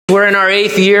We're in our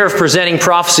 8th year of presenting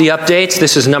prophecy updates.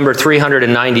 This is number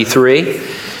 393.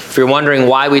 If you're wondering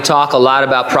why we talk a lot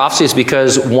about prophecy, it's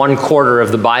because 1/4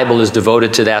 of the Bible is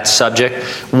devoted to that subject.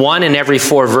 1 in every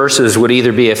 4 verses would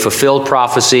either be a fulfilled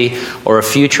prophecy or a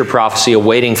future prophecy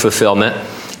awaiting fulfillment.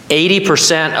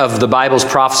 80% of the Bible's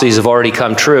prophecies have already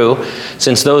come true.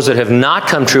 Since those that have not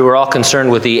come true are all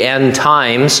concerned with the end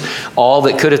times, all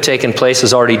that could have taken place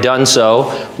has already done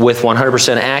so with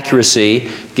 100% accuracy,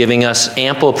 giving us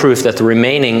ample proof that the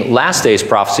remaining last days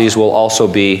prophecies will also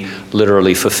be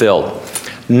literally fulfilled.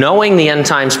 Knowing the end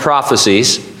times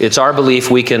prophecies, it's our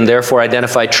belief we can therefore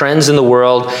identify trends in the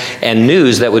world and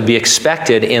news that would be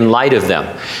expected in light of them.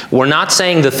 We're not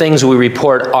saying the things we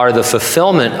report are the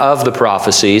fulfillment of the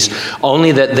prophecies,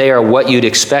 only that they are what you'd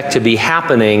expect to be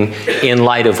happening in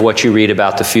light of what you read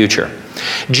about the future.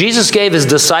 Jesus gave his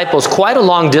disciples quite a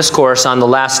long discourse on the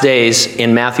last days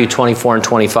in Matthew 24 and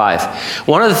 25.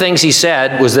 One of the things he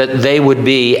said was that they would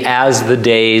be as the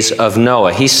days of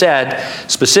Noah. He said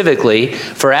specifically,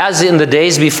 "For as in the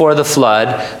days before the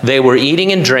flood, they were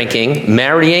eating and drinking,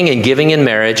 marrying and giving in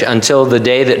marriage until the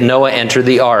day that Noah entered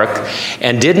the ark,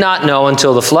 and did not know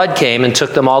until the flood came and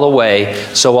took them all away,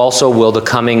 so also will the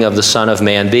coming of the Son of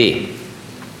Man be."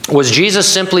 Was Jesus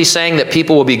simply saying that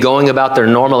people will be going about their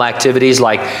normal activities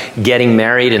like getting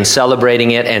married and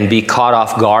celebrating it and be caught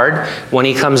off guard when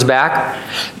he comes back?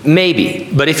 Maybe.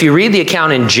 But if you read the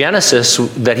account in Genesis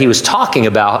that he was talking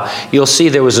about, you'll see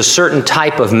there was a certain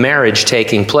type of marriage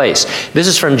taking place. This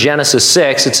is from Genesis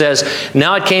 6. It says,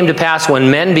 "Now it came to pass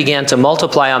when men began to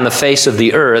multiply on the face of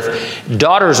the earth,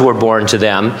 daughters were born to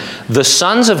them. The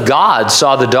sons of God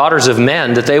saw the daughters of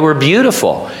men that they were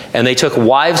beautiful, and they took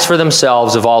wives for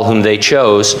themselves of all whom they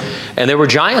chose. And there were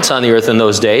giants on the earth in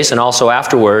those days, and also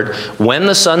afterward, when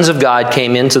the sons of God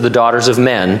came into the daughters of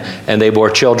men, and they bore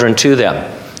children to them.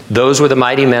 Those were the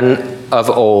mighty men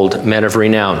of old, men of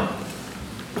renown."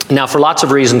 Now, for lots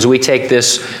of reasons, we take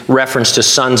this reference to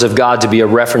sons of God to be a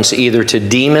reference either to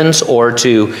demons or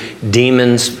to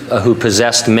demons who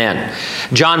possessed men.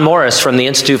 John Morris from the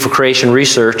Institute for Creation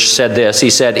Research said this. He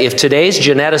said, "If today's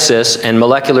geneticists and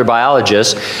molecular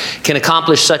biologists can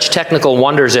accomplish such technical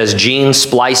wonders as gene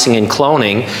splicing and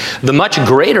cloning, the much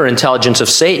greater intelligence of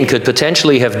Satan could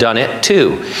potentially have done it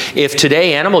too. If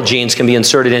today animal genes can be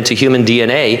inserted into human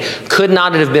DNA, could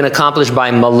not it have been accomplished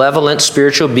by malevolent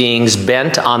spiritual beings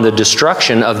bent on the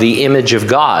destruction of the image of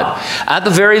God? At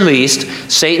the very least,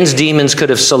 Satan's demons could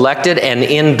have selected and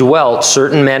indwelt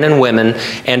certain men and women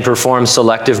and performed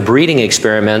selective breeding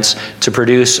experiments to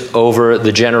produce over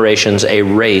the generations a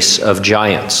race of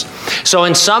giants. So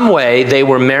in some way, they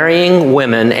were marrying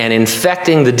women and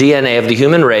infecting the DNA of the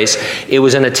human race. It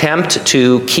was an attempt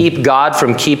to keep God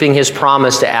from keeping his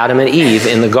promise to Adam and Eve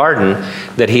in the garden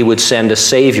that he would send a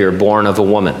Savior born of a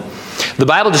woman. The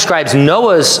Bible describes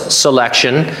Noah's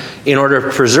selection in order to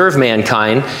preserve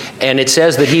mankind, and it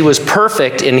says that he was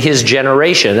perfect in his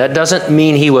generation. That doesn't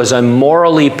mean he was a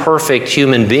morally perfect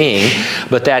human being,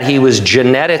 but that he was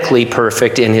genetically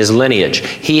perfect in his lineage.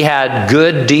 He had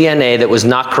good DNA that was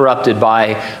not corrupted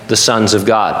by the sons of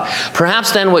God.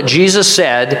 Perhaps then what Jesus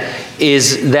said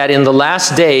is that in the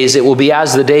last days it will be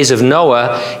as the days of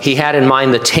Noah. He had in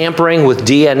mind the tampering with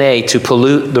DNA to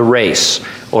pollute the race,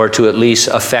 or to at least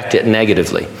affect it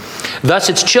negatively. Thus,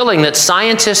 it's chilling that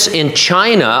scientists in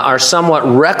China are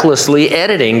somewhat recklessly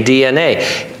editing DNA.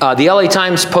 The LA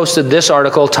Times posted this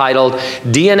article titled,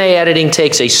 "DNA Editing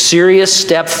Takes a Serious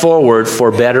Step Forward for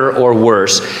Better or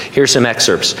Worse." Here's some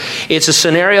excerpts. "It's a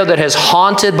scenario that has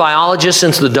haunted biologists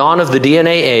since the dawn of the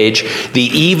DNA age,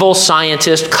 the evil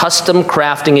scientist custom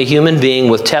crafting a human being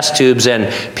with test tubes and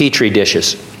petri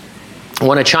dishes.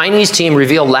 When a Chinese team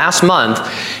revealed last month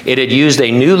it had used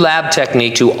a new lab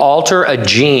technique to alter a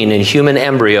gene in human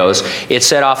embryos, it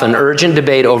set off an urgent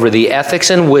debate over the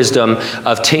ethics and wisdom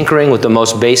of tinkering with the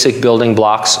most basic building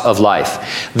blocks of life.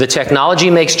 The technology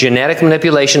makes genetic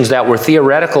manipulations that were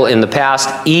theoretical in the past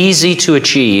easy to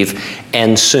achieve,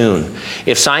 and soon.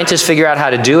 If scientists figure out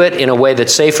how to do it in a way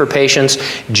that's safe for patients,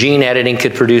 gene editing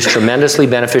could produce tremendously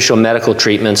beneficial medical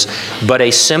treatments, but a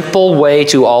simple way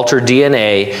to alter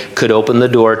DNA could open the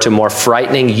door to more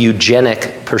frightening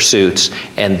eugenic pursuits,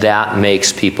 and that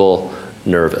makes people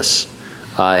nervous."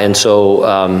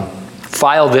 File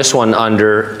this one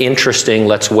under interesting,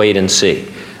 let's wait and see.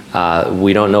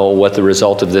 We don't know what the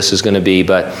result of this is going to be,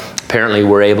 but apparently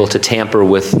we're able to tamper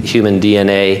with human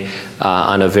DNA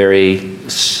on a very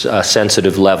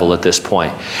sensitive level at this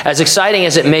point. As exciting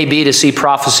as it may be to see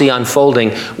prophecy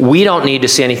unfolding, we don't need to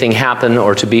see anything happen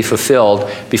or to be fulfilled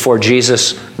before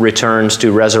Jesus returns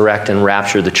to resurrect and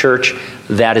rapture the church.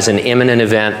 That is an imminent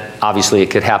event. Obviously,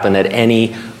 it could happen at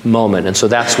any moment. And so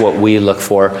that's what we look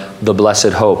for, the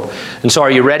blessed hope. And so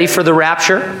are you ready for the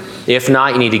rapture? If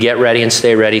not, you need to get ready and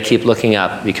stay ready. Keep looking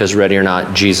up, because ready or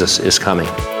not, Jesus is coming.